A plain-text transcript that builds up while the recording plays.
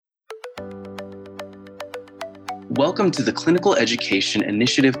Welcome to the Clinical Education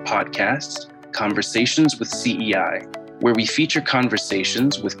Initiative podcast, Conversations with CEI, where we feature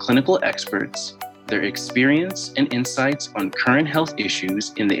conversations with clinical experts, their experience and insights on current health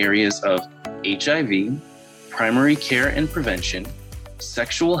issues in the areas of HIV, primary care and prevention,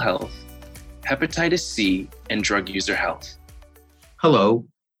 sexual health, hepatitis C, and drug user health. Hello,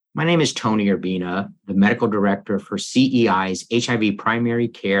 my name is Tony Urbina, the Medical Director for CEI's HIV Primary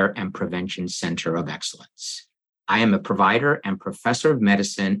Care and Prevention Center of Excellence. I am a provider and professor of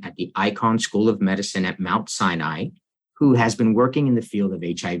medicine at the Icahn School of Medicine at Mount Sinai, who has been working in the field of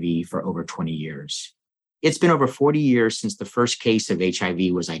HIV for over 20 years. It's been over 40 years since the first case of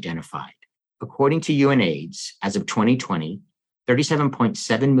HIV was identified. According to UNAIDS, as of 2020,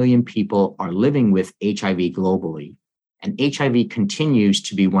 37.7 million people are living with HIV globally, and HIV continues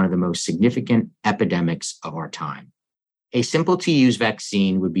to be one of the most significant epidemics of our time. A simple-to-use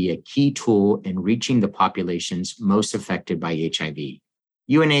vaccine would be a key tool in reaching the populations most affected by HIV.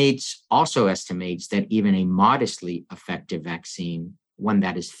 UNAIDS also estimates that even a modestly effective vaccine, one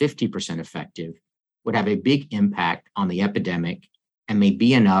that is 50% effective, would have a big impact on the epidemic and may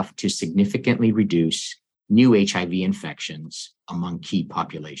be enough to significantly reduce new HIV infections among key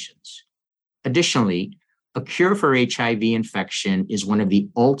populations. Additionally, a cure for HIV infection is one of the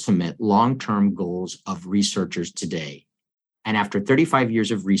ultimate long-term goals of researchers today. And after 35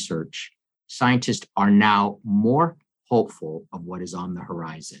 years of research, scientists are now more hopeful of what is on the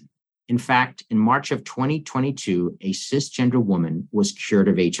horizon. In fact, in March of 2022, a cisgender woman was cured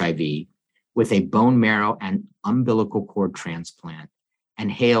of HIV with a bone marrow and umbilical cord transplant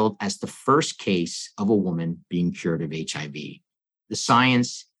and hailed as the first case of a woman being cured of HIV. The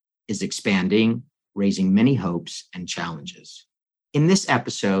science is expanding, raising many hopes and challenges. In this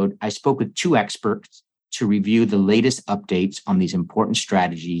episode, I spoke with two experts to review the latest updates on these important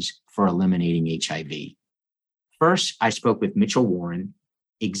strategies for eliminating HIV. First, I spoke with Mitchell Warren,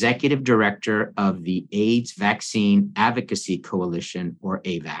 Executive Director of the AIDS Vaccine Advocacy Coalition, or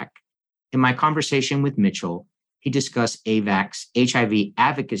AVAC. In my conversation with Mitchell, he discussed AVAC's HIV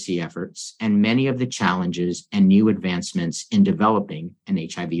advocacy efforts and many of the challenges and new advancements in developing an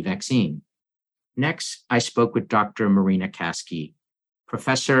HIV vaccine. Next, I spoke with Dr. Marina Kasky,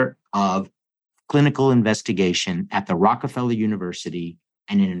 Professor of Clinical Investigation at the Rockefeller University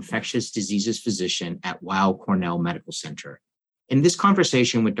and an infectious diseases physician at Weill Cornell Medical Center. In this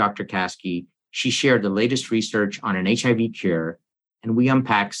conversation with Dr. Kasky, she shared the latest research on an HIV cure, and we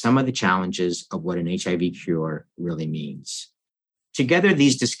unpacked some of the challenges of what an HIV cure really means. Together,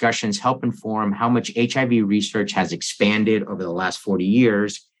 these discussions help inform how much HIV research has expanded over the last 40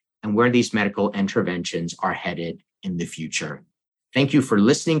 years and where these medical interventions are headed in the future. Thank you for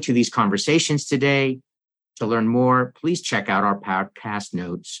listening to these conversations today. To learn more, please check out our podcast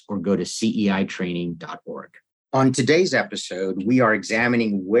notes or go to ceitraining.org. On today's episode, we are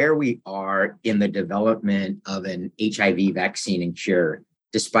examining where we are in the development of an HIV vaccine and cure.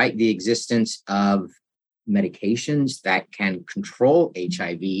 Despite the existence of medications that can control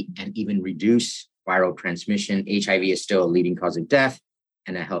HIV and even reduce viral transmission, HIV is still a leading cause of death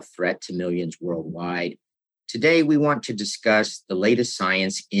and a health threat to millions worldwide. Today, we want to discuss the latest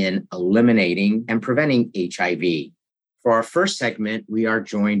science in eliminating and preventing HIV. For our first segment, we are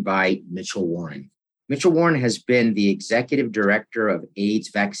joined by Mitchell Warren. Mitchell Warren has been the Executive Director of AIDS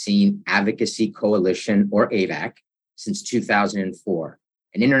Vaccine Advocacy Coalition, or AVAC, since 2004,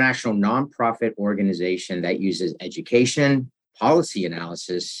 an international nonprofit organization that uses education, policy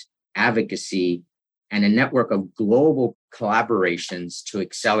analysis, advocacy, and a network of global collaborations to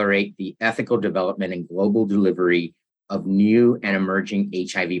accelerate the ethical development and global delivery of new and emerging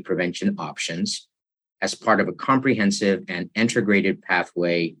HIV prevention options as part of a comprehensive and integrated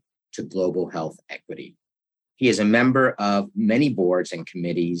pathway to global health equity. He is a member of many boards and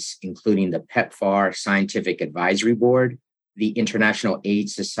committees, including the PEPFAR Scientific Advisory Board, the International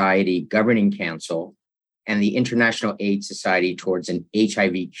AIDS Society Governing Council, and the International AIDS Society Towards an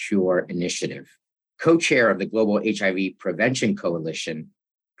HIV Cure Initiative. Co-chair of the Global HIV Prevention Coalition,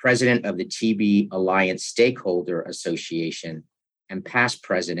 president of the TB Alliance Stakeholder Association, and past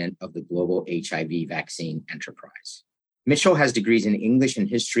president of the Global HIV Vaccine Enterprise. Mitchell has degrees in English and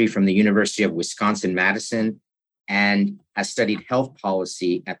history from the University of Wisconsin-Madison and has studied health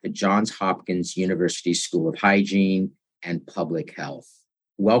policy at the Johns Hopkins University School of Hygiene and Public Health.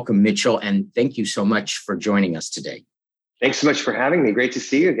 Welcome, Mitchell, and thank you so much for joining us today. Thanks so much for having me. Great to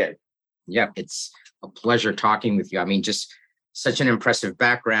see you again. Yeah, it's a pleasure talking with you. I mean, just such an impressive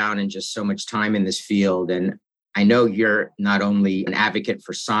background and just so much time in this field. And I know you're not only an advocate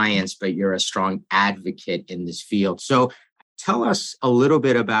for science, but you're a strong advocate in this field. So Tell us a little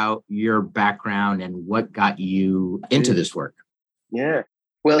bit about your background and what got you into this work. Yeah.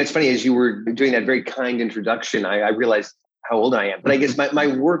 Well, it's funny, as you were doing that very kind introduction, I realized how old I am. But I guess my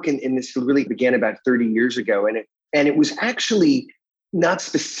work in this field really began about 30 years ago. And it was actually not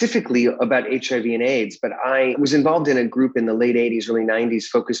specifically about HIV and AIDS, but I was involved in a group in the late 80s, early 90s,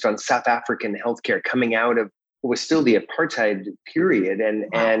 focused on South African healthcare coming out of what was still the apartheid period.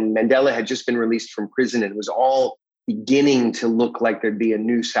 And Mandela had just been released from prison, and it was all beginning to look like there'd be a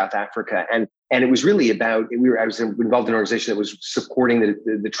new South Africa. And it was really about, I was involved in an organization that was supporting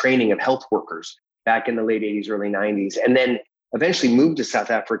the training of health workers back in the late 80s, early 90s, and then eventually moved to South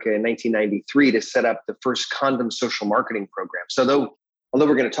Africa in 1993 to set up the first condom social marketing program. So although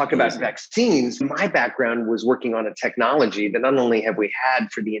we're going to talk about vaccines, my background was working on a technology that not only have we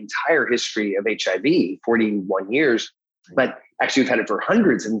had for the entire history of HIV, 41 years, but actually we've had it for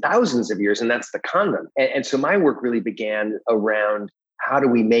hundreds and thousands of years, and that's the condom. And so my work really began around how do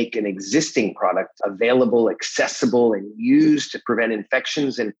we make an existing product available, accessible, and used to prevent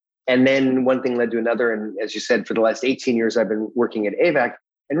infections. And then one thing led to another. And as you said, for the last 18 years, I've been working at AVAC,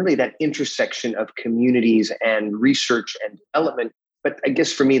 and really that intersection of communities and research and development. But I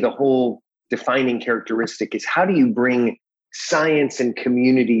guess for me, the whole defining characteristic is how do you bring science and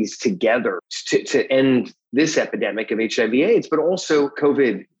communities together to end this epidemic of HIV/AIDS, but also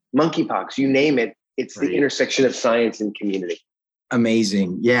COVID, monkeypox, you name it. It's the intersection of science and community.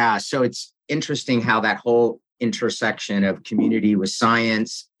 Amazing. Yeah. So it's interesting how that whole intersection of community with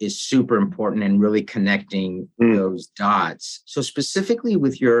science is super important and really connecting those dots. So specifically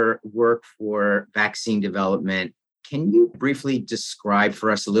with your work for vaccine development, can you briefly describe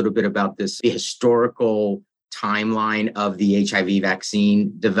for us a little bit about the historical timeline of the HIV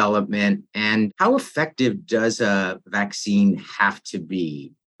vaccine development, and how effective does a vaccine have to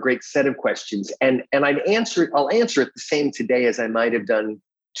be? Great set of questions. And I'll answer it the same today as I might have done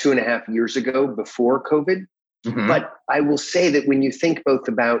 2.5 years ago before COVID. Mm-hmm. But I will say that when you think both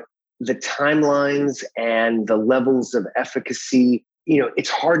about the timelines and the levels of efficacy, it's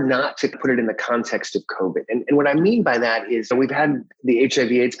hard not to put it in the context of COVID. And what I mean by that is we've had the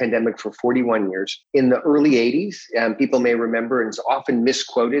HIV/AIDS pandemic for 41 years. In the early 80s, people may remember, and it's often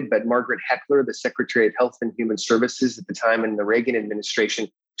misquoted, but Margaret Heckler, the Secretary of Health and Human Services at the time in the Reagan administration,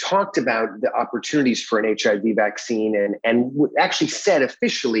 talked about the opportunities for an HIV vaccine and actually said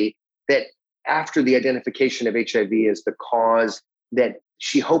officially that after the identification of HIV as the cause, that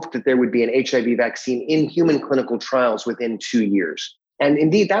she hoped that there would be an HIV vaccine in human clinical trials within 2 years. And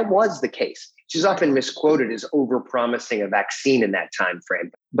indeed, that was the case. She's often misquoted as overpromising a vaccine in that time frame.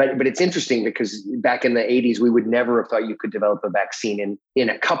 But it's interesting because back in the 80s, we would never have thought you could develop a vaccine in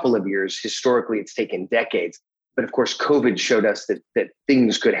a couple of years. Historically, it's taken decades. But of course, COVID showed us that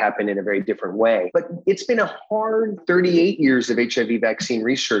things could happen in a very different way. But it's been a hard 38 years of HIV vaccine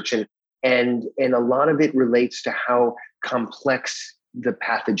research. And a lot of it relates to how complex the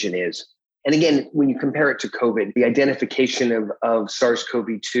pathogen is. And again, when you compare it to COVID, the identification of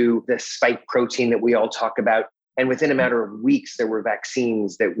SARS-CoV-2, the spike protein that we all talk about, and within a matter of weeks, there were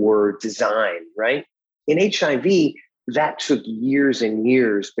vaccines that were designed, right? In HIV, that took years and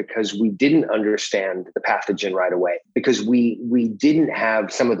years because we didn't understand the pathogen right away, because we didn't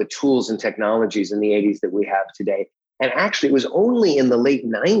have some of the tools and technologies in the 80s that we have today. And actually, it was only in the late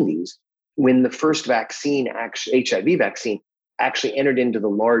 90s when the first vaccine, HIV vaccine, actually entered into the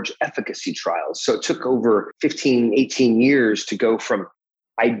large efficacy trials. So it took over 15, 18 years to go from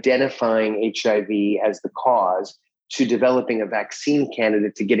identifying HIV as the cause to developing a vaccine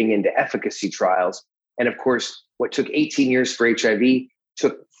candidate to getting into efficacy trials. And of course, what took 18 years for HIV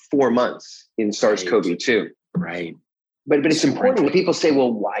took 4 months in SARS-CoV-2. Right. But it's important when people say,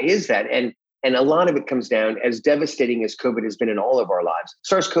 well, why is that? And a lot of it comes down, as devastating as COVID has been in all of our lives,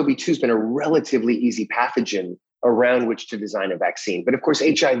 SARS-CoV-2 has been a relatively easy pathogen around which to design a vaccine. But of course,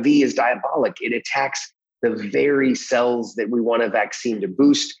 HIV is diabolic. It attacks the very cells that we want a vaccine to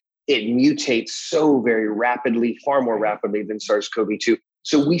boost. It mutates so very rapidly, far more rapidly than SARS-CoV-2.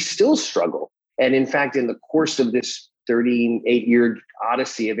 So we still struggle. And in fact, in the course of this 38-year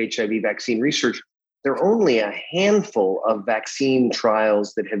odyssey of HIV vaccine research, there are only a handful of vaccine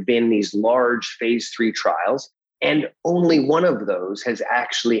trials that have been these large phase 3 trials. And only one of those has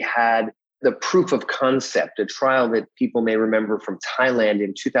actually had the proof of concept, a trial that people may remember from Thailand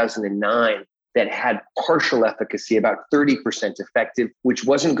in 2009 that had partial efficacy, about 30% effective, which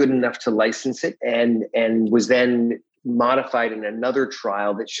wasn't good enough to license it, and was then modified in another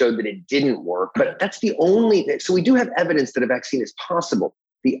trial that showed that it didn't work. But that's the only, so we do have evidence that a vaccine is possible.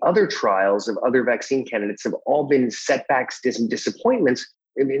 The other trials of other vaccine candidates have all been setbacks, disappointments,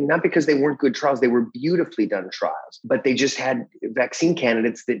 I mean, not because they weren't good trials, they were beautifully done trials, but they just had vaccine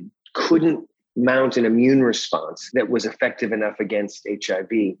candidates that couldn't mount an immune response that was effective enough against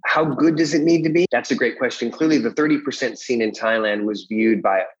HIV. How good does it need to be? That's a great question. Clearly, the 30% seen in Thailand was viewed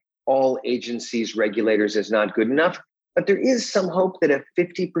by all agencies, regulators as not good enough. But there is some hope that a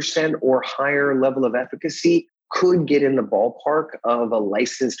 50% or higher level of efficacy could get in the ballpark of a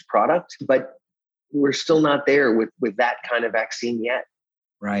licensed product. But we're still not there with that kind of vaccine yet.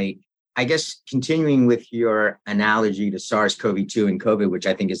 Right. I guess continuing with your analogy to SARS-CoV-2 and COVID, which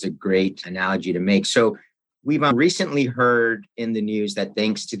I think is a great analogy to make. So we've recently heard in the news that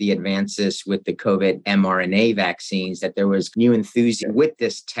thanks to the advances with the COVID mRNA vaccines, that there was new enthusiasm with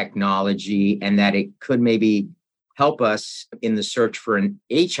this technology and that it could maybe help us in the search for an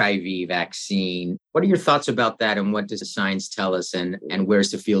HIV vaccine. What are your thoughts about that, and what does the science tell us, and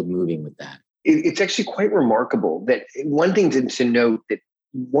where's the field moving with that? It's actually quite remarkable that one thing to note that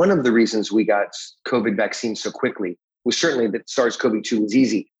one of the reasons we got COVID vaccines so quickly was certainly that SARS-CoV-2 was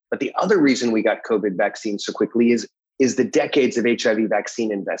easy. But the other reason we got COVID vaccines so quickly is the decades of HIV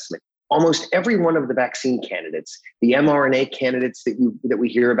vaccine investment. Almost every one of the vaccine candidates, the mRNA candidates that we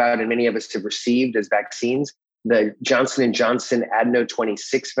hear about and many of us have received as vaccines, the Johnson & Johnson adeno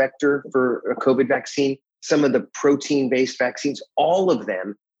 26 vector for a COVID vaccine, some of the protein-based vaccines, all of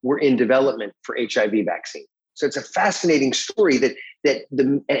them were in development for HIV vaccine. So it's a fascinating story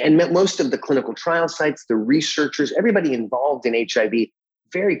and most of the clinical trial sites, the researchers, everybody involved in HIV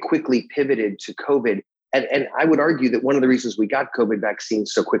very quickly pivoted to COVID. And I would argue that one of the reasons we got COVID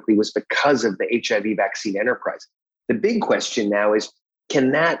vaccines so quickly was because of the HIV vaccine enterprise. The big question now is,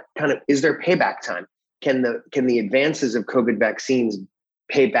 is there payback time? Can the advances of COVID vaccines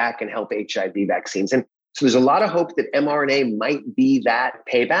pay back and help HIV vaccines? And so there's a lot of hope that mRNA might be that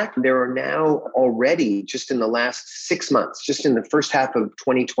payback. There are now already, just in the last 6 months, just in the first half of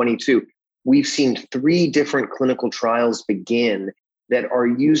 2022, we've seen 3 different clinical trials begin that are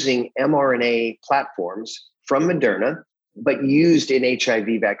using mRNA platforms from Moderna, but used in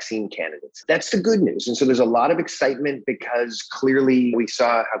HIV vaccine candidates. That's the good news. And so there's a lot of excitement because clearly we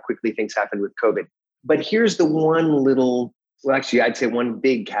saw how quickly things happened with COVID. But here's the I'd say one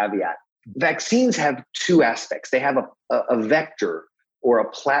big caveat. Vaccines have 2 aspects. They have a vector or a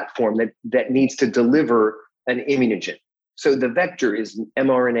platform that needs to deliver an immunogen. So the vector is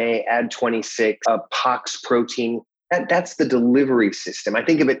mRNA, Ad26, a pox protein. That's the delivery system. I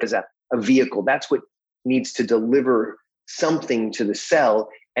think of it as a vehicle. That's what needs to deliver something to the cell.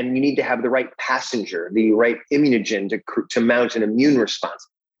 And you need to have the right passenger, the right immunogen to mount an immune response.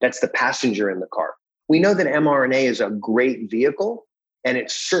 That's the passenger in the car. We know that mRNA is a great vehicle, and it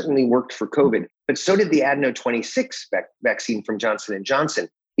certainly worked for COVID. But so did the adeno 26 vaccine from Johnson & Johnson,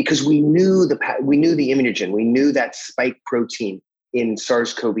 because we knew the immunogen, we knew that spike protein in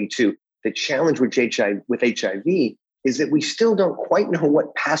SARS-CoV-2. The challenge with HIV is that we still don't quite know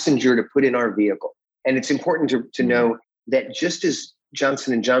what passenger to put in our vehicle. And it's important to know that just as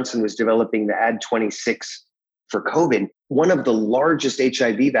Johnson & Johnson was developing the Ad26 for COVID, one of the largest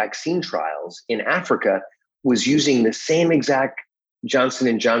HIV vaccine trials in Africa was using the same exact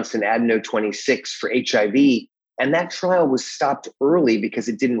Johnson & Johnson adeno 26 for HIV. And that trial was stopped early because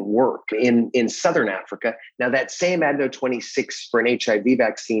it didn't work in Southern Africa. Now, that same adeno 26 for an HIV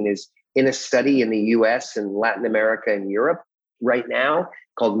vaccine is in a study in the US and Latin America and Europe right now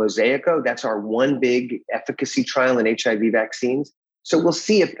called Mosaico. That's our one big efficacy trial in HIV vaccines. So we'll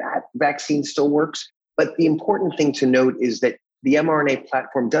see if that vaccine still works. But the important thing to note is that the mRNA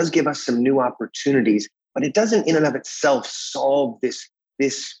platform does give us some new opportunities, but it doesn't in and of itself solve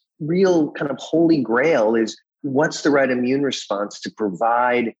this real kind of holy grail is what's the right immune response to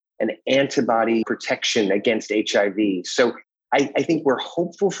provide an antibody protection against HIV. So I think we're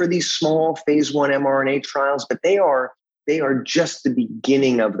hopeful for these small phase 1 mRNA trials, but they are just the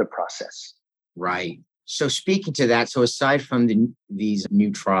beginning of the process. Right. So speaking to that, so aside from these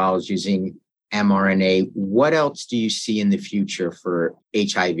new trials using mRNA, what else do you see in the future for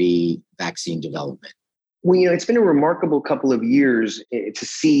HIV vaccine development? Well, it's been a remarkable couple of years to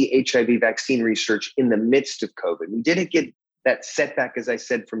see HIV vaccine research in the midst of COVID. We didn't get that setback, as I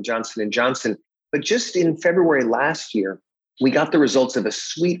said, from Johnson & Johnson, but just in February last year, we got the results of a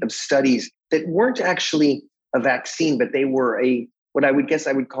suite of studies that weren't actually a vaccine, but they were what I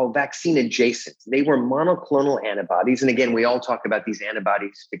would call vaccine adjacent. They were monoclonal antibodies. And again, we all talk about these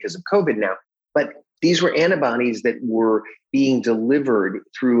antibodies because of COVID now, but these were antibodies that were being delivered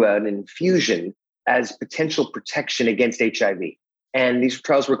through an infusion as potential protection against HIV. And these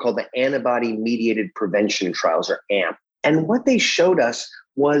trials were called the antibody-mediated prevention trials, or AMP. And what they showed us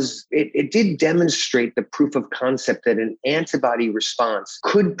was it did demonstrate the proof of concept that an antibody response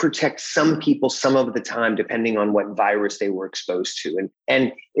could protect some people some of the time, depending on what virus they were exposed to.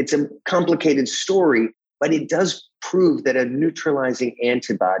 And it's a complicated story, but it does prove that a neutralizing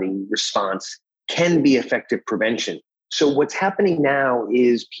antibody response can be effective prevention. So what's happening now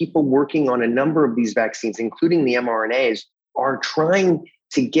is people working on a number of these vaccines, including the mRNAs, are trying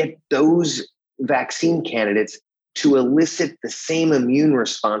to get those vaccine candidates to elicit the same immune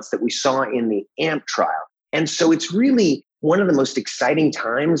response that we saw in the AMP trial. And so it's really one of the most exciting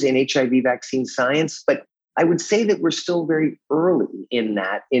times in HIV vaccine science, but I would say that we're still very early in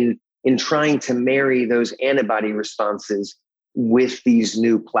that, in trying to marry those antibody responses with these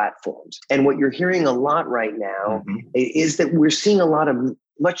new platforms. And what you're hearing a lot right now is that we're seeing a lot of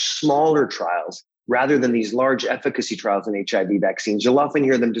much smaller trials rather than these large efficacy trials in HIV vaccines. You'll often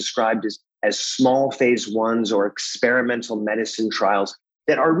hear them described as small phase ones or experimental medicine trials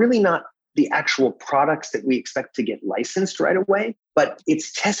that are really not the actual products that we expect to get licensed right away, but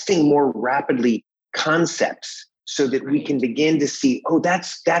it's testing more rapidly concepts so that we can begin to see, oh,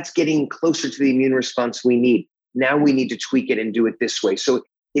 that's getting closer to the immune response we need. Now we need to tweak it and do it this way. So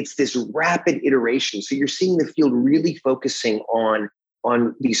it's this rapid iteration. So you're seeing the field really focusing on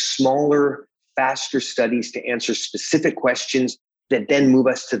these smaller, faster studies to answer specific questions that then move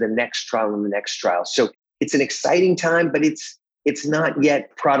us to the next trial and the next trial. So it's an exciting time, but it's not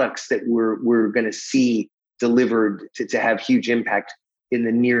yet products that we're going to see delivered to have huge impact in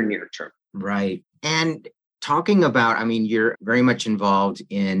the near term. Right. And talking about, I mean, you're very much involved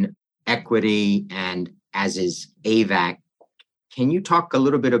in equity, and as is AVAC. Can you talk a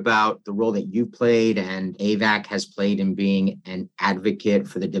little bit about the role that you played and AVAC has played in being an advocate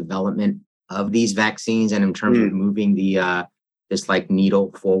for the development of these vaccines and in terms of moving this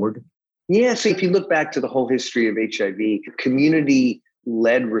needle forward? Yeah, so if you look back to the whole history of HIV,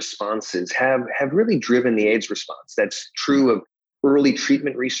 community-led responses have really driven the AIDS response. That's true of early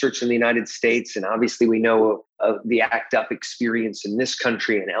treatment research in the United States. And obviously we know of the ACT UP experience in this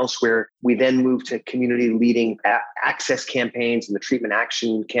country and elsewhere. We then moved to community leading access campaigns, and the treatment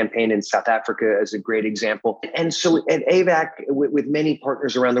action campaign in South Africa as a great example. And so at AVAC, with many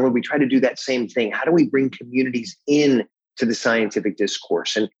partners around the world, we try to do that same thing. How do we bring communities in to the scientific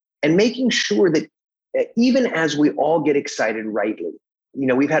discourse and making sure that even as we all get excited rightly,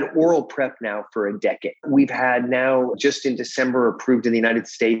 we've had oral PrEP now for a decade. We've had now, just in December, approved in the United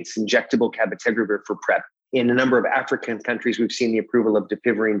States, injectable cabotegravir for PrEP. In a number of African countries, we've seen the approval of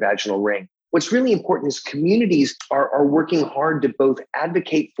dapivirine vaginal ring. What's really important is communities are working hard to both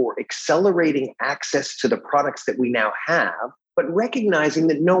advocate for accelerating access to the products that we now have, but recognizing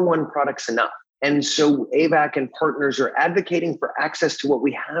that no one product's enough. And so AVAC and partners are advocating for access to what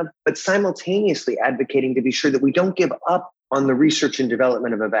we have, but simultaneously advocating to be sure that we don't give up on the research and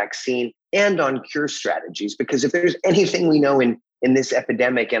development of a vaccine and on cure strategies. Because if there's anything we know in this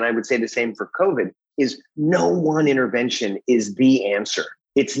epidemic, and I would say the same for COVID, is no one intervention is the answer.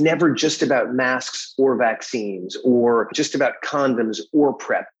 It's never just about masks or vaccines or just about condoms or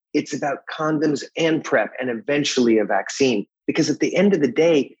PrEP. It's about condoms and PrEP and eventually a vaccine. Because at the end of the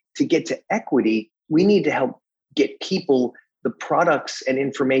day, to get to equity, we need to help get people the products and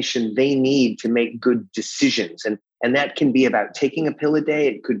information they need to make good decisions. And that can be about taking a pill a day.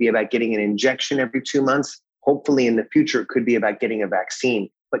 It could be about getting an injection every 2 months. Hopefully in the future, it could be about getting a vaccine.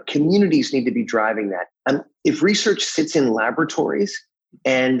 But communities need to be driving that. If research sits in laboratories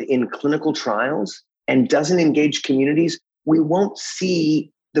and in clinical trials and doesn't engage communities, we won't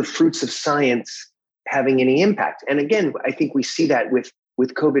see the fruits of science having any impact. And again, I think we see that with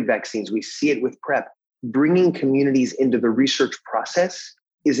COVID vaccines. We see it with PrEP. Bringing communities into the research process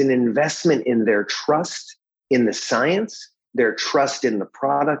is an investment in their trust in the science, their trust in the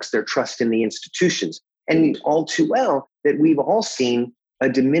products, their trust in the institutions. And all too well that we've all seen a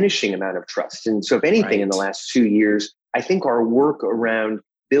diminishing amount of trust. And so if anything, in the last 2 years, I think our work around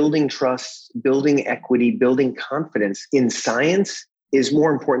building trust, building equity, building confidence in science is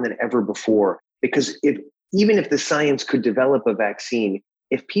more important than ever before. Because even if the science could develop a vaccine,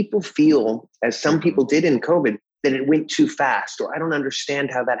 if people feel, as some people did in COVID, that it went too fast, or I don't understand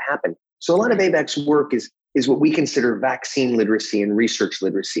how that happened. So a lot of AVAC's work is what we consider vaccine literacy and research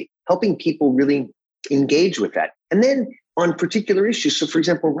literacy, helping people really engage with that. And then on particular issues. So for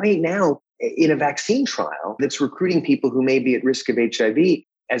example, right now in a vaccine trial that's recruiting people who may be at risk of HIV,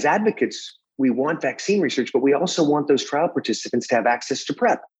 as advocates, we want vaccine research, but we also want those trial participants to have access to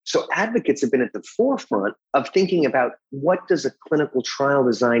PrEP. So advocates have been at the forefront of thinking about what does a clinical trial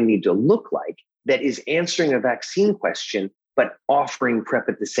design need to look like that is answering a vaccine question, but offering PrEP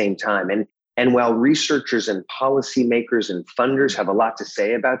at the same time. And And while researchers and policymakers and funders have a lot to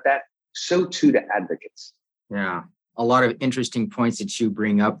say about that, so too do advocates. Yeah, a lot of interesting points that you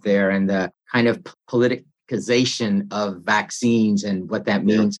bring up there, and the kind of politicization of vaccines and what that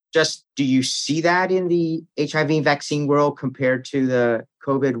means. Yeah. Just, do you see that in the HIV vaccine world compared to the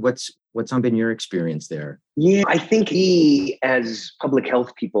COVID? What's been your experience there? Yeah, I think we as public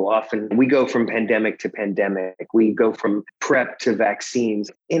health people often, we go from pandemic to pandemic. We go from PrEP to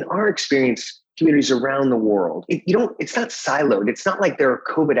vaccines. In our experience, communities around the world, it's not siloed. It's not like there are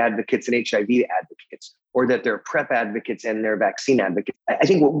COVID advocates and HIV advocates, or that there are PrEP advocates and there are vaccine advocates. I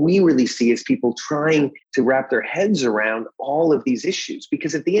think what we really see is people trying to wrap their heads around all of these issues,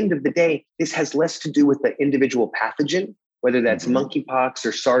 because at the end of the day, this has less to do with the individual pathogen, whether that's monkeypox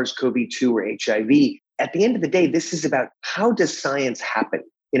or SARS-CoV-2 or HIV. At the end of the day, this is about, how does science happen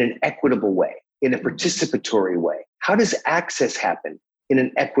in an equitable way, in a participatory way? How does access happen in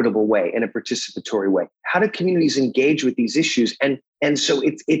an equitable way, in a participatory way? How do communities engage with these issues? And so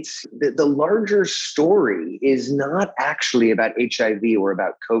it's the larger story is not actually about HIV or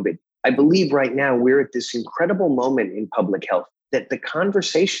about COVID. I believe right now we're at this incredible moment in public health that the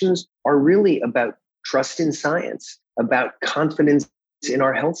conversations are really about trust in science, about confidence in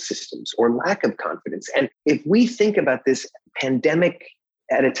our health systems or lack of confidence. And if we think about this pandemic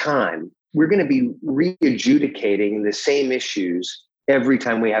at a time, we're going to be re-adjudicating the same issues every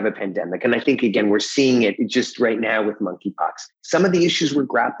time we have a pandemic. And I think, again, we're seeing it just right now with monkeypox. Some of the issues we're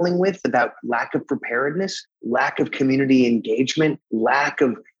grappling with about lack of preparedness, lack of community engagement, lack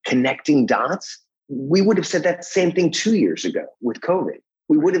of connecting dots, we would have said that same thing 2 years ago with COVID.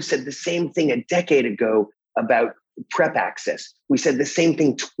 We would have said the same thing a decade ago about PrEP access. We said the same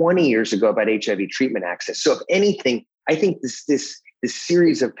thing 20 years ago about HIV treatment access. So if anything, I think this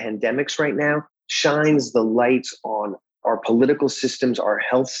series of pandemics right now shines the lights on our political systems, our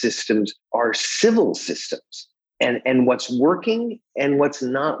health systems, our civil systems, and what's working and what's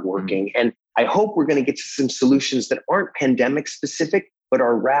not working. And I hope we're going to get to some solutions that aren't pandemic specific, but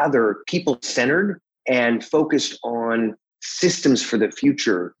are rather people-centered and focused on systems for the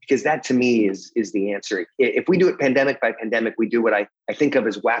future, because that to me is the answer. If we do it pandemic by pandemic, we do what I think of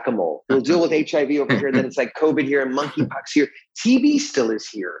as whack-a-mole. We'll deal with HIV over here, then it's like COVID here and monkeypox here. TB still is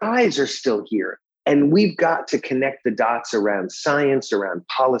here. Eyes are still here. And we've got to connect the dots around science, around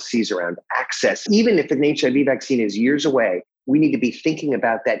policies, around access. Even if an HIV vaccine is years away, we need to be thinking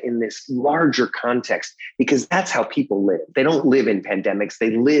about that in this larger context, because that's how people live. They don't live in pandemics.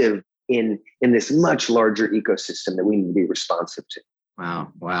 They live in this much larger ecosystem that we need to be responsive to.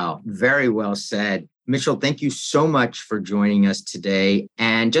 Wow. Very well said. Mitchell, thank you so much for joining us today.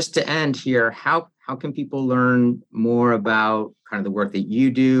 And just to end here, how can people learn more about kind of the work that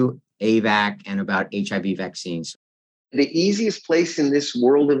you do, AVAC, and about HIV vaccines? The easiest place in this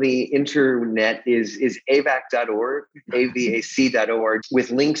world of the internet is avac.org, avac.org, with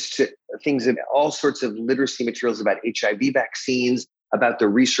links to things, all sorts of literacy materials about HIV vaccines, about the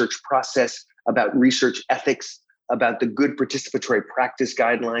research process, about research ethics, about the good participatory practice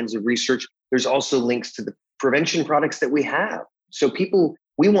guidelines of research. There's also links to the prevention products that we have. So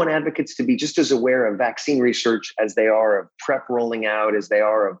we want advocates to be just as aware of vaccine research as they are of PrEP rolling out, as they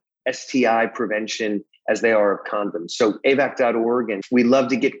are of STI prevention, as they are of condoms. So avac.org, and we love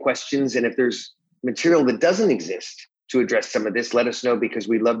to get questions. And if there's material that doesn't exist to address some of this, let us know, because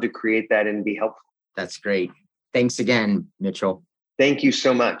we'd love to create that and be helpful. That's great. Thanks again, Mitchell. Thank you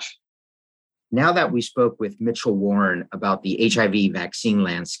so much. Now that we spoke with Mitchell Warren about the HIV vaccine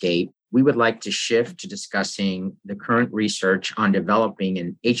landscape, we would like to shift to discussing the current research on developing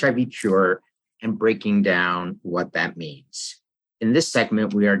an HIV cure and breaking down what that means. In this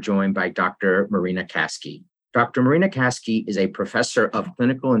segment, we are joined by Dr. Marina Kaski. Dr. Marina Kaski is a professor of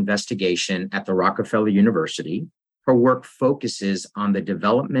clinical investigation at the Rockefeller University. Her work focuses on the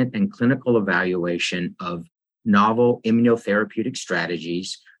development and clinical evaluation of novel immunotherapeutic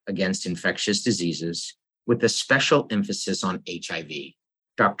strategies against infectious diseases, with a special emphasis on HIV.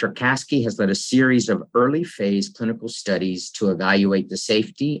 Dr. Kaski has led a series of early phase clinical studies to evaluate the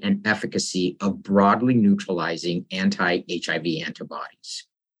safety and efficacy of broadly neutralizing anti-HIV antibodies.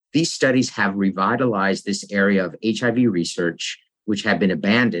 These studies have revitalized this area of HIV research, which had been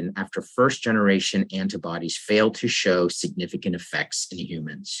abandoned after first-generation antibodies failed to show significant effects in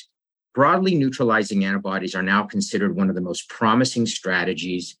humans. Broadly neutralizing antibodies are now considered one of the most promising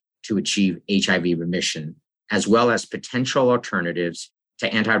strategies to achieve HIV remission, as well as potential alternatives to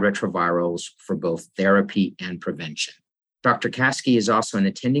antiretrovirals for both therapy and prevention. Dr. Kaski is also an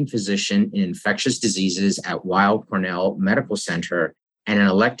attending physician in infectious diseases at Weill Cornell Medical Center and an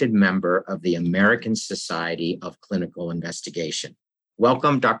elected member of the American Society of Clinical Investigation.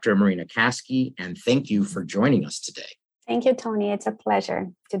 Welcome, Dr. Marina Kasky, and thank you for joining us today. Thank you, Tony. It's a pleasure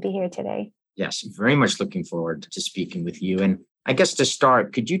to be here today. Yes, very much looking forward to speaking with you. And I guess to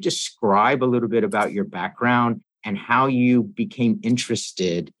start, could you describe a little bit about your background and how you became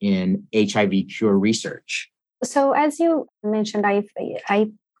interested in HIV cure research? So as you mentioned,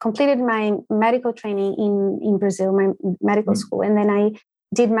 I completed my medical training in Brazil, my medical school, and then I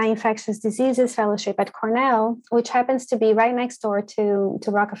did my infectious diseases fellowship at Cornell, which happens to be right next door to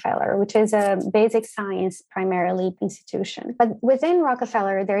Rockefeller, which is a basic science primarily institution. But within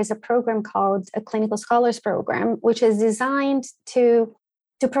Rockefeller, there is a program called a Clinical Scholars Program, which is designed to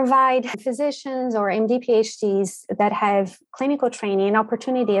provide physicians or MD PhDs that have clinical training an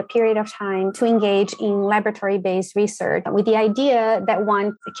opportunity, a period of time to engage in laboratory-based research with the idea that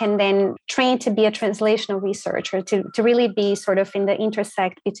one can then train to be a translational researcher, to really be sort of in the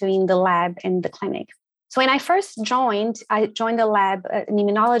intersect between the lab and the clinic. So when I first joined, I joined a lab, an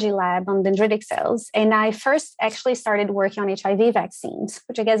immunology lab on dendritic cells, and I first actually started working on HIV vaccines,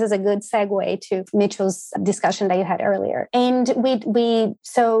 which I guess is a good segue to Mitchell's discussion that you had earlier. And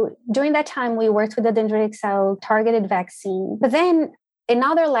so during that time, we worked with the dendritic cell targeted vaccine. But then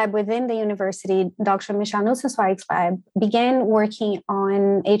another lab within the university, Dr. Michel Nussensweig's lab, began working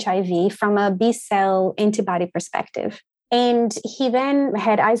on HIV from a B-cell antibody perspective. And he then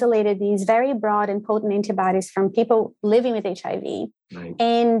had isolated these very broad and potent antibodies from people living with HIV. Right.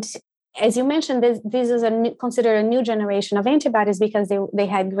 And as you mentioned, this is considered a new generation of antibodies because they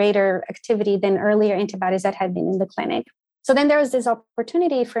had greater activity than earlier antibodies that had been in the clinic. So then there was this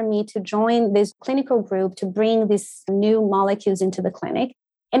opportunity for me to join this clinical group to bring these new molecules into the clinic.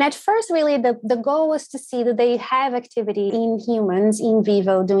 And at first, really, the goal was to see that they have activity in humans in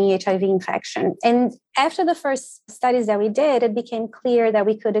vivo doing HIV infection. And after the first studies that we did, it became clear that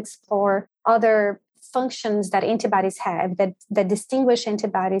we could explore other functions that antibodies have that distinguish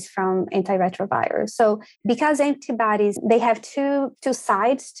antibodies from antiretrovirals. So because antibodies, they have two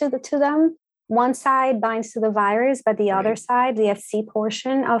sides to them. One side binds to the virus, but the other side, the Fc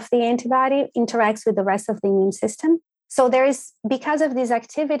portion of the antibody, interacts with the rest of the immune system. So because of these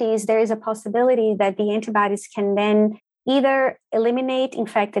activities, there is a possibility that the antibodies can then either eliminate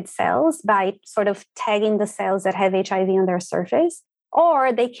infected cells by sort of tagging the cells that have HIV on their surface,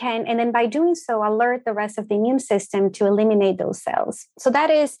 or they can, and then by doing so, alert the rest of the immune system to eliminate those cells. So that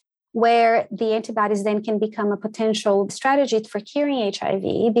is where the antibodies then can become a potential strategy for curing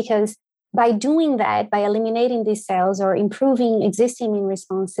HIV, because by doing that, by eliminating these cells or improving existing immune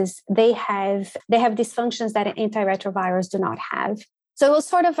responses, they have these functions that antiretrovirals do not have. So it was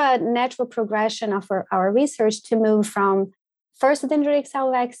sort of a natural progression of our research to move from first dendritic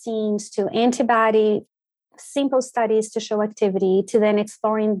cell vaccines to antibody, simple studies to show activity, to then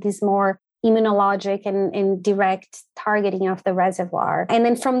exploring these more immunologic and direct targeting of the reservoir. And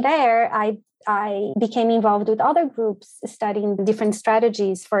then from there, I became involved with other groups studying the different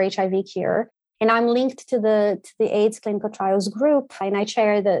strategies for HIV cure. And I'm linked to the AIDS clinical trials group, and I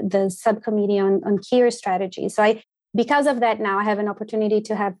chair the subcommittee on cure strategies. So because of that, now I have an opportunity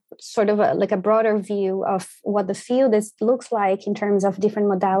to have sort of a broader view of what the field looks like in terms of different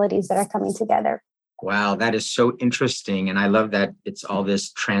modalities that are coming together. Wow, that is so interesting. And I love that it's all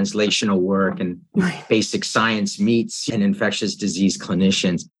this translational work and basic science meets and infectious disease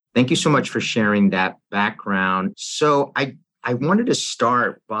clinicians. Thank you so much for sharing that background. So I wanted to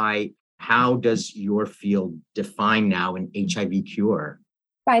start by, how does your field define now an HIV cure?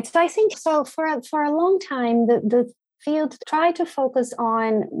 Right. So I think for a long time, the field tried to focus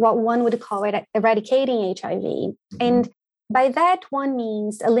on what one would call eradicating HIV. Mm-hmm. And by that, one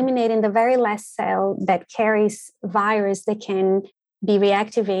means eliminating the very last cell that carries virus that can be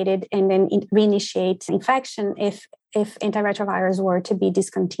reactivated and then reinitiate infection if antiretrovirals were to be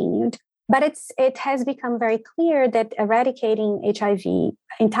discontinued. But it has become very clear that eradicating HIV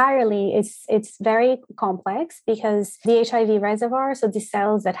entirely it's very complex, because the HIV reservoir, so the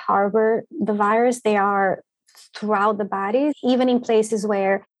cells that harbor the virus, they are throughout the body, even in places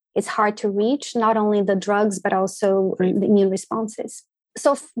where it's hard to reach, not only the drugs, but also the immune responses.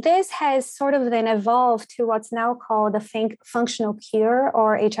 So this has sort of then evolved to what's now called a functional cure,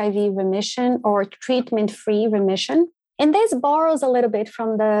 or HIV remission, or treatment-free remission. And this borrows a little bit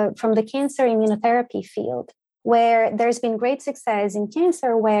from the cancer immunotherapy field, where there's been great success in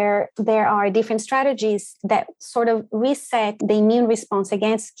cancer, where there are different strategies that sort of reset the immune response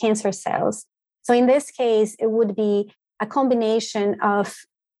against cancer cells. So in this case, it would be a combination of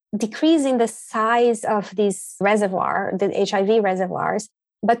decreasing the size of this reservoir, the HIV reservoirs,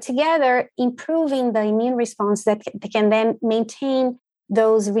 but together improving the immune response that can then maintain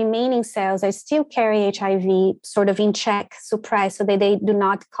those remaining cells that still carry HIV sort of in check, suppressed, so that they do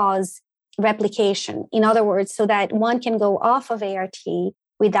not cause replication. In other words, so that one can go off of ART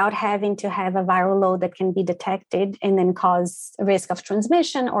without having to have a viral load that can be detected and then cause risk of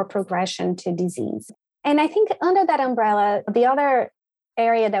transmission or progression to disease. And I think under that umbrella, the other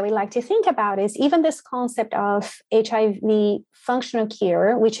area that we like to think about is even this concept of HIV functional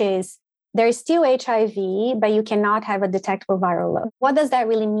cure, which is there is still HIV, but you cannot have a detectable viral load. What does that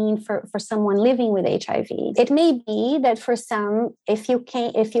really mean for someone living with HIV? It may be that for some, if you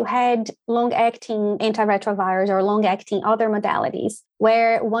had long-acting antiretrovirus or long-acting other modalities,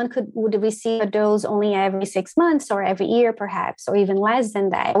 where one would receive a dose only every 6 months or every year, perhaps, or even less than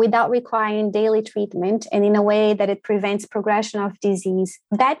that, without requiring daily treatment and in a way that it prevents progression of disease,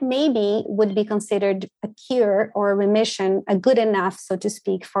 that maybe would be considered a cure or a remission, a good enough, so to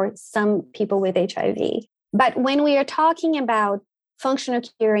speak, for some people with HIV. But when we are talking about functional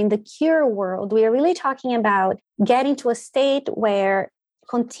cure in the cure world, we are really talking about getting to a state where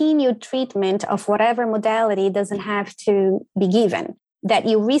continued treatment of whatever modality doesn't have to be given, that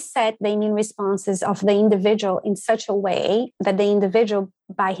you reset the immune responses of the individual in such a way that the individual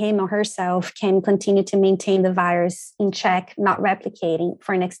by him or herself can continue to maintain the virus in check, not replicating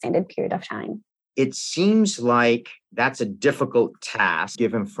for an extended period of time. It seems like that's a difficult task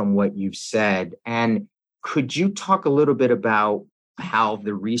given from what you've said. And could you talk a little bit about how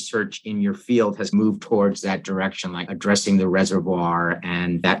the research in your field has moved towards that direction, like addressing the reservoir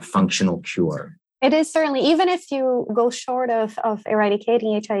and that functional cure? It is certainly, even if you go short of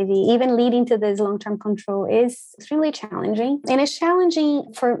eradicating HIV, even leading to this long-term control is extremely challenging. And it's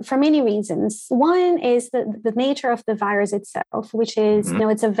challenging for many reasons. One is the nature of the virus itself, which is,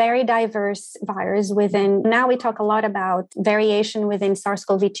 it's a very diverse virus within, now we talk a lot about variation within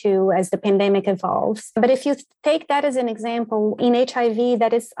SARS-CoV-2 as the pandemic evolves. But if you take that as an example, in HIV,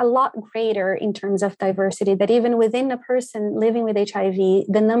 that is a lot greater in terms of diversity, that even within a person living with HIV,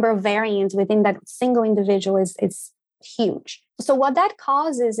 the number of variants within that single individual is huge. So what that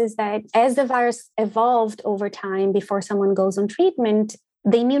causes is that as the virus evolved over time before someone goes on treatment,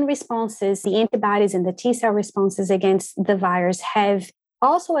 the immune responses, the antibodies and the T cell responses against the virus have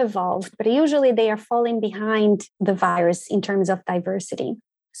also evolved, but usually they are falling behind the virus in terms of diversity.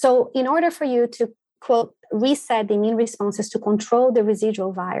 So in order for you to, quote, reset the immune responses to control the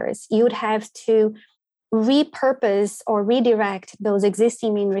residual virus, you would have to repurpose or redirect those existing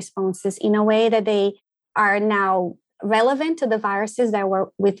immune responses in a way that they are now relevant to the viruses that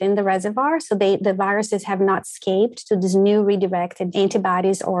were within the reservoir. So the viruses have not escaped to these new redirected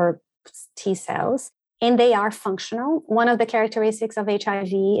antibodies or T cells, and they are functional. One of the characteristics of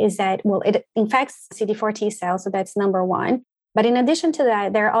HIV is that, it infects CD4 T cells, so that's number one. But in addition to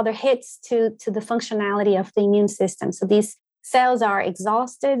that, there are other hits to the functionality of the immune system. So these cells are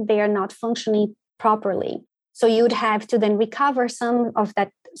exhausted, they are not functioning properly. So you would have to then recover some of that.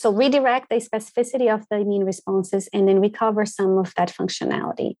 So redirect the specificity of the immune responses and then recover some of that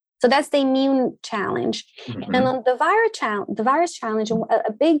functionality. So that's the immune challenge. And then on the virus challenge,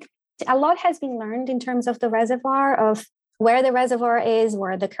 a lot has been learned in terms of the reservoir, of where the reservoir is,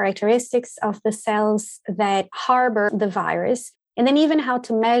 where the characteristics of the cells that harbor the virus, and then even how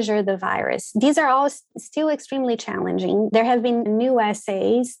to measure the virus. These are all still extremely challenging. There have been new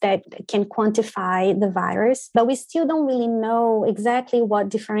assays that can quantify the virus, but we still don't really know exactly what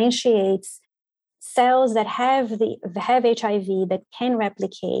differentiates cells that have HIV that can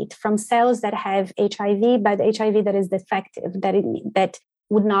replicate from cells that have HIV, but HIV that is defective, that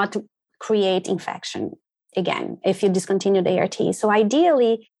would not create infection again if you discontinue the ART. So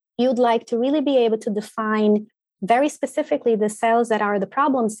ideally, you'd like to really be able to define very specifically the cells that are the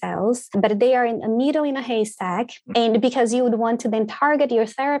problem cells, but they are in a needle in a haystack. And because you would want to then target your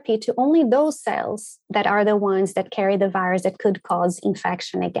therapy to only those cells that are the ones that carry the virus that could cause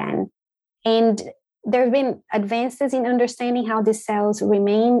infection again. And there have been advances in understanding how these cells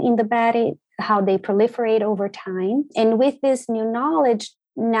remain in the body, how they proliferate over time. And with this new knowledge,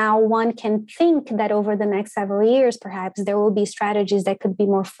 now one can think that over the next several years, perhaps there will be strategies that could be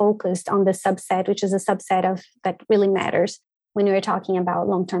more focused on the subset, which is a subset of that really matters when you're talking about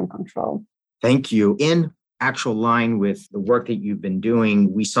long-term control. Thank you. In actual line with the work that you've been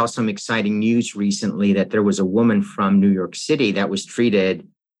doing, we saw some exciting news recently that there was a woman from New York City that was treated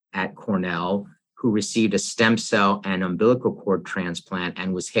at Cornell who received a stem cell and umbilical cord transplant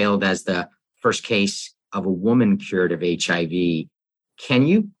and was hailed as the first case of a woman cured of HIV. Can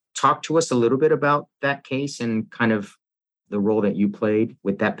you talk to us a little bit about that case and kind of the role that you played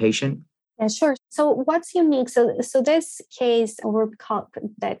with that patient? Yeah, sure. So what's unique? So this case, we're called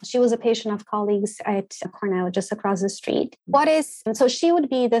that she was a patient of colleagues at Cornell, just across the street. So she would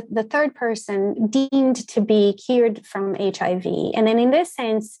be the third person deemed to be cured from HIV. And then in this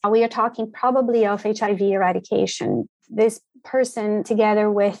sense, we are talking probably of HIV eradication. This person,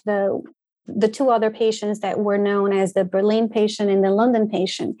 together with the two other patients that were known as the Berlin patient and the London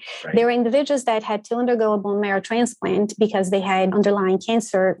patient. Right. They were individuals that had to undergo a bone marrow transplant because they had underlying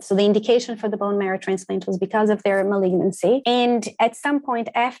cancer. So the indication for the bone marrow transplant was because of their malignancy. And at some point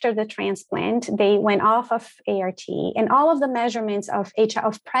after the transplant, they went off of ART, and all of the measurements of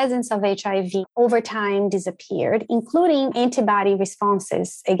presence of HIV over time disappeared, including antibody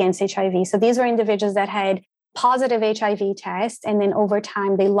responses against HIV. So these were individuals that had positive HIV test, and then over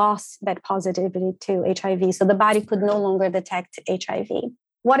time they lost that positivity to HIV. So the body could no longer detect HIV.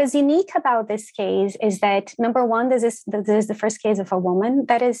 What is unique about this case is that, number one, this is the first case of a woman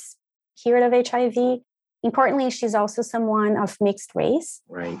that is cured of HIV. Importantly, she's also someone of mixed race.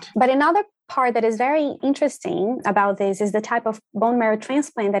 Right. But another part that is very interesting about this is the type of bone marrow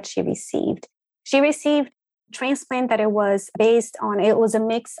transplant that she received. She received transplant that it was a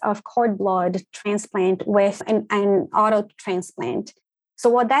mix of cord blood transplant with an auto transplant. So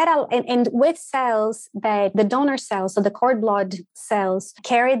what that, and with cells that the donor cells, so the cord blood cells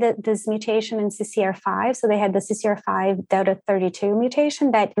carry this mutation in CCR5. So they had the CCR5 delta 32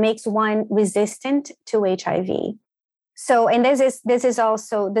 mutation that makes one resistant to HIV. So, and this is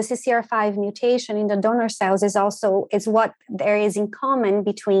also the CCR5 mutation in the donor cells is what there is in common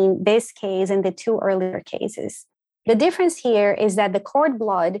between this case and the two earlier cases. The difference here is that the cord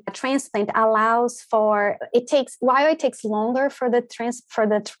blood transplant allows while it takes longer for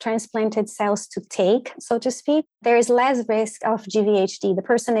the transplanted cells to take, so to speak, there is less risk of GVHD. The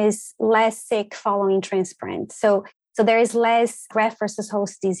person is less sick following transplant. So there is less graft versus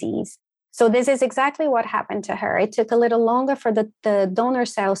host disease. So this is exactly what happened to her. It took a little longer for the donor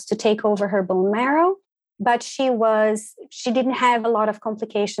cells to take over her bone marrow, but she didn't have a lot of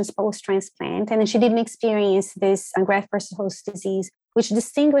complications post-transplant, and she didn't experience this graft versus host disease, which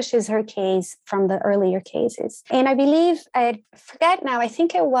distinguishes her case from the earlier cases. And I believe, I forget now, I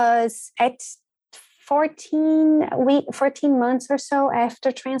think it was at 14 months or so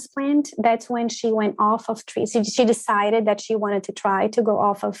after transplant, that's when she went off of treatment. She decided that she wanted to try to go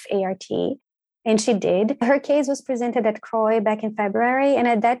off of ART, and she did. Her case was presented at CROI back in February, and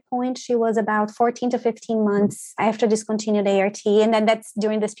at that point, she was about 14 to 15 months after discontinued ART, and then that's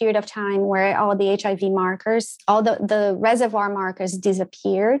during this period of time where all the HIV markers, all the reservoir markers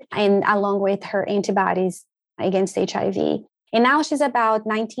disappeared, and along with her antibodies against HIV. And now she's about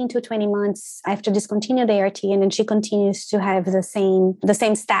 19 to 20 months after discontinued ART, and then she continues to have the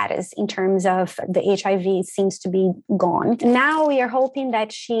same status in terms of the HIV seems to be gone. Now we are hoping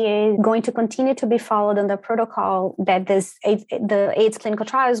that she is going to continue to be followed on the protocol that the AIDS Clinical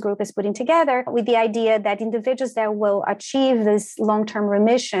Trials Group is putting together, with the idea that individuals that will achieve this long-term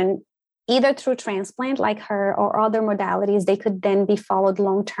remission, either through transplant like her or other modalities, they could then be followed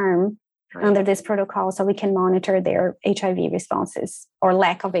long-term under this protocol, so we can monitor their HIV responses, or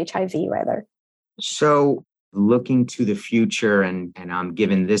lack of HIV rather. So looking to the future, and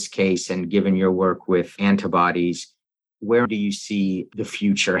given this case and given your work with antibodies, where do you see the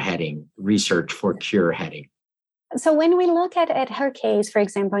future heading, research for cure heading? So when we look at her case, for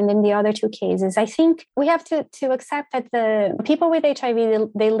example, and then the other two cases, I think we have to accept that the people with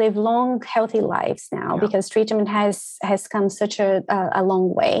HIV, they live long, healthy lives now, because treatment has come such a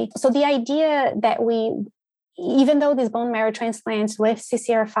long way. So the idea that even though these bone marrow transplants with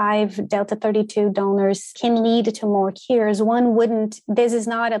CCR5 delta 32 donors can lead to more cures, this is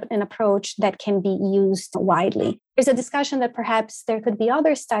not an approach that can be used widely. There's a discussion that perhaps there could be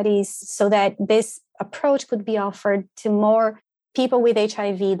other studies so that this approach could be offered to more people with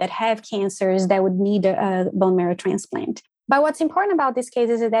HIV that have cancers that would need a bone marrow transplant. But what's important about this case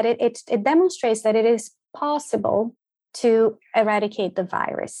is that it demonstrates that it is possible to eradicate the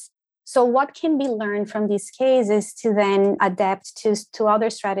virus. So what can be learned from these cases to then adapt to other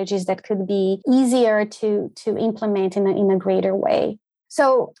strategies that could be easier to implement in a greater way?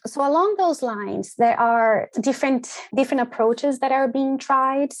 So along those lines, there are different approaches that are being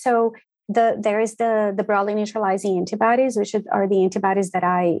tried. So there is the broadly neutralizing antibodies, which are the antibodies that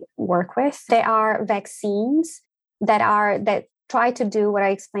I work with. There are vaccines that try to do what I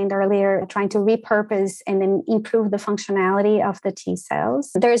explained earlier, trying to repurpose and then improve the functionality of the T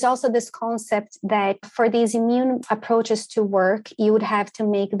cells. There's also this concept that for these immune approaches to work, you would have to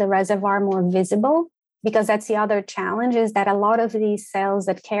make the reservoir more visible, because that's the other challenge, is that a lot of these cells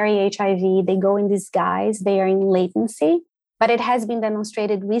that carry HIV, they go in disguise, they are in latency. But it has been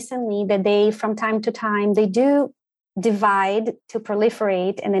demonstrated recently that they, from time to time, they do divide to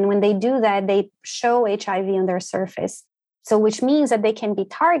proliferate. And then when they do that, they show HIV on their surface. So which means that they can be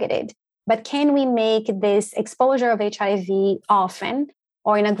targeted. But can we make this exposure of HIV often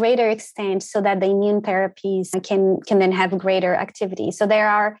or in a greater extent so that the immune therapies can then have greater activity? So there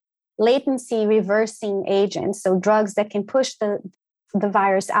are latency reversing agents, so drugs that can push the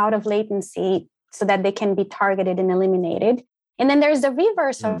virus out of latency so that they can be targeted and eliminated. And then there's the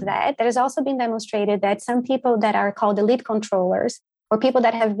reverse of that. That has also been demonstrated that some people that are called elite controllers, or people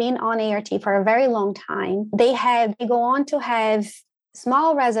that have been on ART for a very long time, they go on to have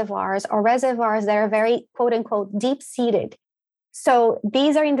small reservoirs or reservoirs that are very, quote unquote, deep-seated. So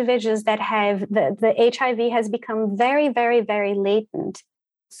these are individuals that have the HIV has become very, very, very latent.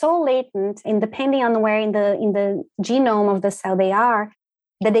 So latent, and depending on where in the genome of the cell they are,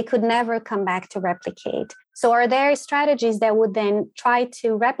 that they could never come back to replicate. So are there strategies that would then try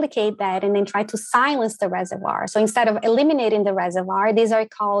to replicate that and then try to silence the reservoir? So instead of eliminating the reservoir, these are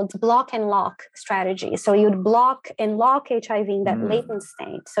called block and lock strategies. So you'd block and lock HIV in that latent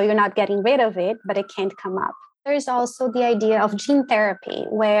state. So you're not getting rid of it, but it can't come up. There's also the idea of gene therapy,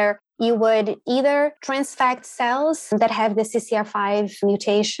 where you would either transfect cells that have the CCR5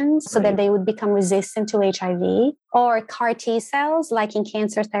 mutations so that they would become resistant to HIV, or CAR T cells, like in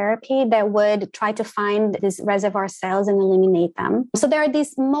cancer therapy, that would try to find these reservoir cells and eliminate them. So there are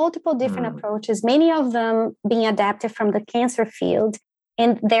these multiple different approaches, many of them being adapted from the cancer field.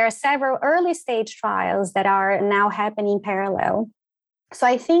 And there are several early stage trials that are now happening in parallel. So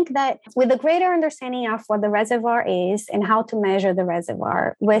I think that with a greater understanding of what the reservoir is and how to measure the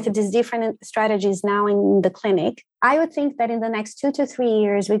reservoir with these different strategies now in the clinic, I would think that in the next 2 to 3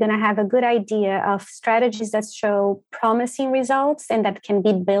 years, we're going to have a good idea of strategies that show promising results and that can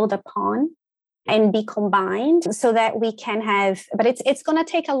be built upon and be combined so that we can have, but it's going to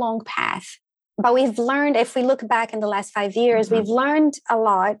take a long path. But we've learned, if we look back in the last 5 years, we've learned a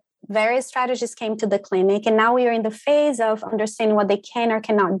lot. Various strategies came to the clinic, and now we are in the phase of understanding what they can or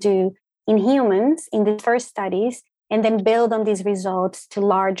cannot do in humans in the first studies, and then build on these results to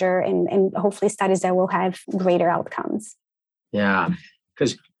larger and hopefully studies that will have greater outcomes. Yeah,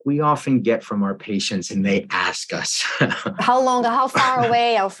 because we often get from our patients and they ask us, how far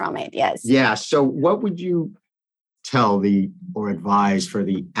away are from it? Yes. Yeah. So what would you tell or advise for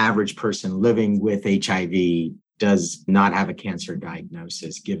the average person living with HIV does not have a cancer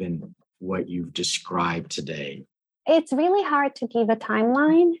diagnosis, given what you've described today? It's really hard to give a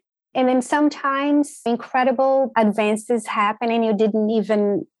timeline. And then sometimes incredible advances happen and you didn't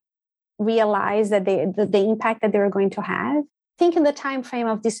even realize that the impact that they were going to have. I think in the time frame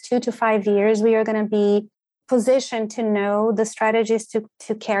of these 2 to 5 years, we are going to be positioned to know the strategies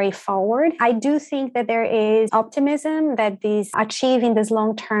to carry forward. I do think that there is optimism that achieving this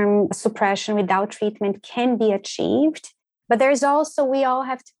long-term suppression without treatment can be achieved. But there's also, we all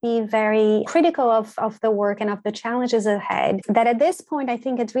have to be very critical of the work and of the challenges ahead. That at this point, I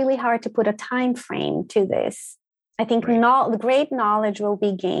think it's really hard to put a time frame to this. I think the great knowledge will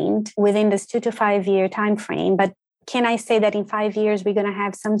be gained within this 2 to 5 year time frame. But can I say that in 5 years, we're going to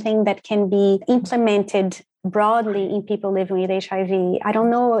have something that can be implemented broadly in people living with HIV? I don't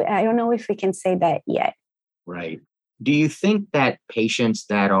know. I don't know if we can say that yet. Right. Do you think that patients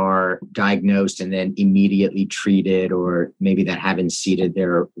that are diagnosed and then immediately treated, or maybe that haven't seeded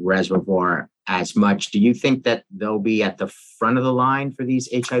their reservoir as much, do you think that they'll be at the front of the line for these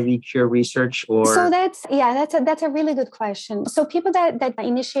HIV cure research? Or so that's a really good question. So people that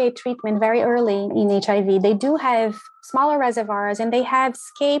initiate treatment very early in HIV, they do have smaller reservoirs and they have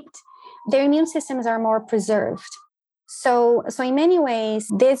escaped. Their immune systems are more preserved. So in many ways,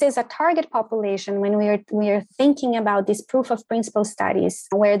 this is a target population when we are thinking about these proof of principle studies,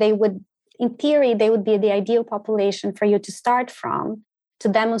 where they would, in theory, they would be the ideal population for you to start from to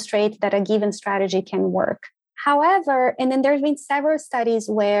demonstrate that a given strategy can work. However, and then there's been several studies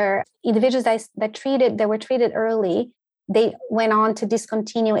where individuals that were treated early, they went on to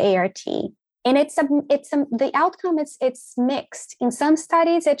discontinue ART. And the outcome it's mixed. In some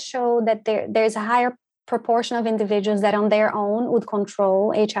studies, it showed that there's a higher proportion of individuals that on their own would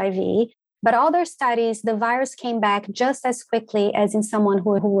control HIV. But other studies, the virus came back just as quickly as in someone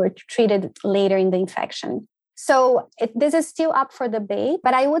who were treated later in the infection. So this is still up for debate,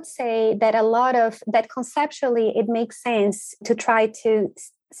 but I would say that conceptually, it makes sense to try to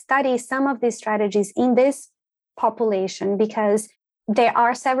study some of these strategies in this population, because there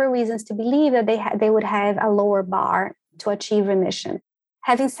are several reasons to believe that they would have a lower bar to achieve remission.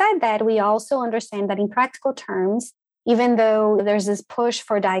 Having said that, we also understand that in practical terms, even though there's this push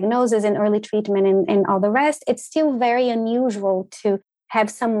for diagnosis and early treatment and all the rest, it's still very unusual to have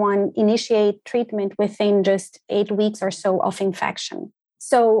someone initiate treatment within just 8 weeks or so of infection.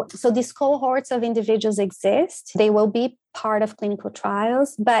 So these cohorts of individuals exist. They will be part of clinical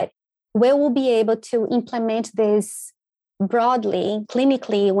trials, but we will be able to implement this broadly,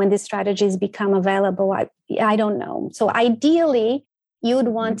 clinically, when these strategies become available. I don't know. So ideally, you would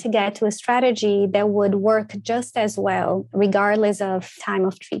want to get to a strategy that would work just as well, regardless of time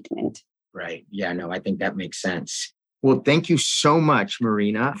of treatment. Right. Yeah, no, I think that makes sense. Well, thank you so much,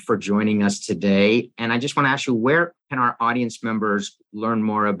 Marina, for joining us today. And I just want to ask you, where can our audience members learn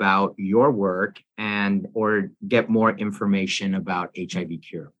more about your work or get more information about HIV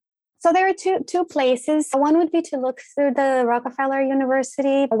cure? So there are two places. One would be to look through the Rockefeller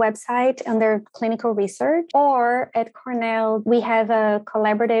University website under clinical research, or at Cornell, we have a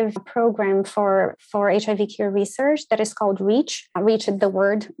collaborative program for HIV cure research that is called REACH. REACH is the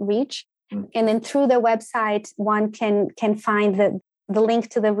word REACH. And then through the website, one can find the link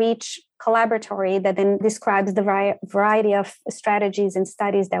to the REACH collaboratory that then describes the variety of strategies and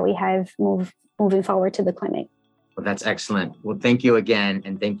studies that we have moving forward to the clinic. Well, that's excellent. Well, thank you again.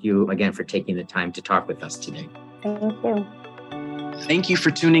 And thank you again for taking the time to talk with us today. Thank you. Thank you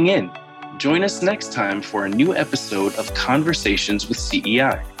for tuning in. Join us next time for a new episode of Conversations with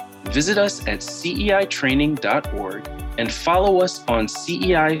CEI. Visit us at ceitraining.org and follow us on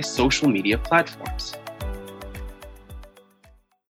CEI social media platforms.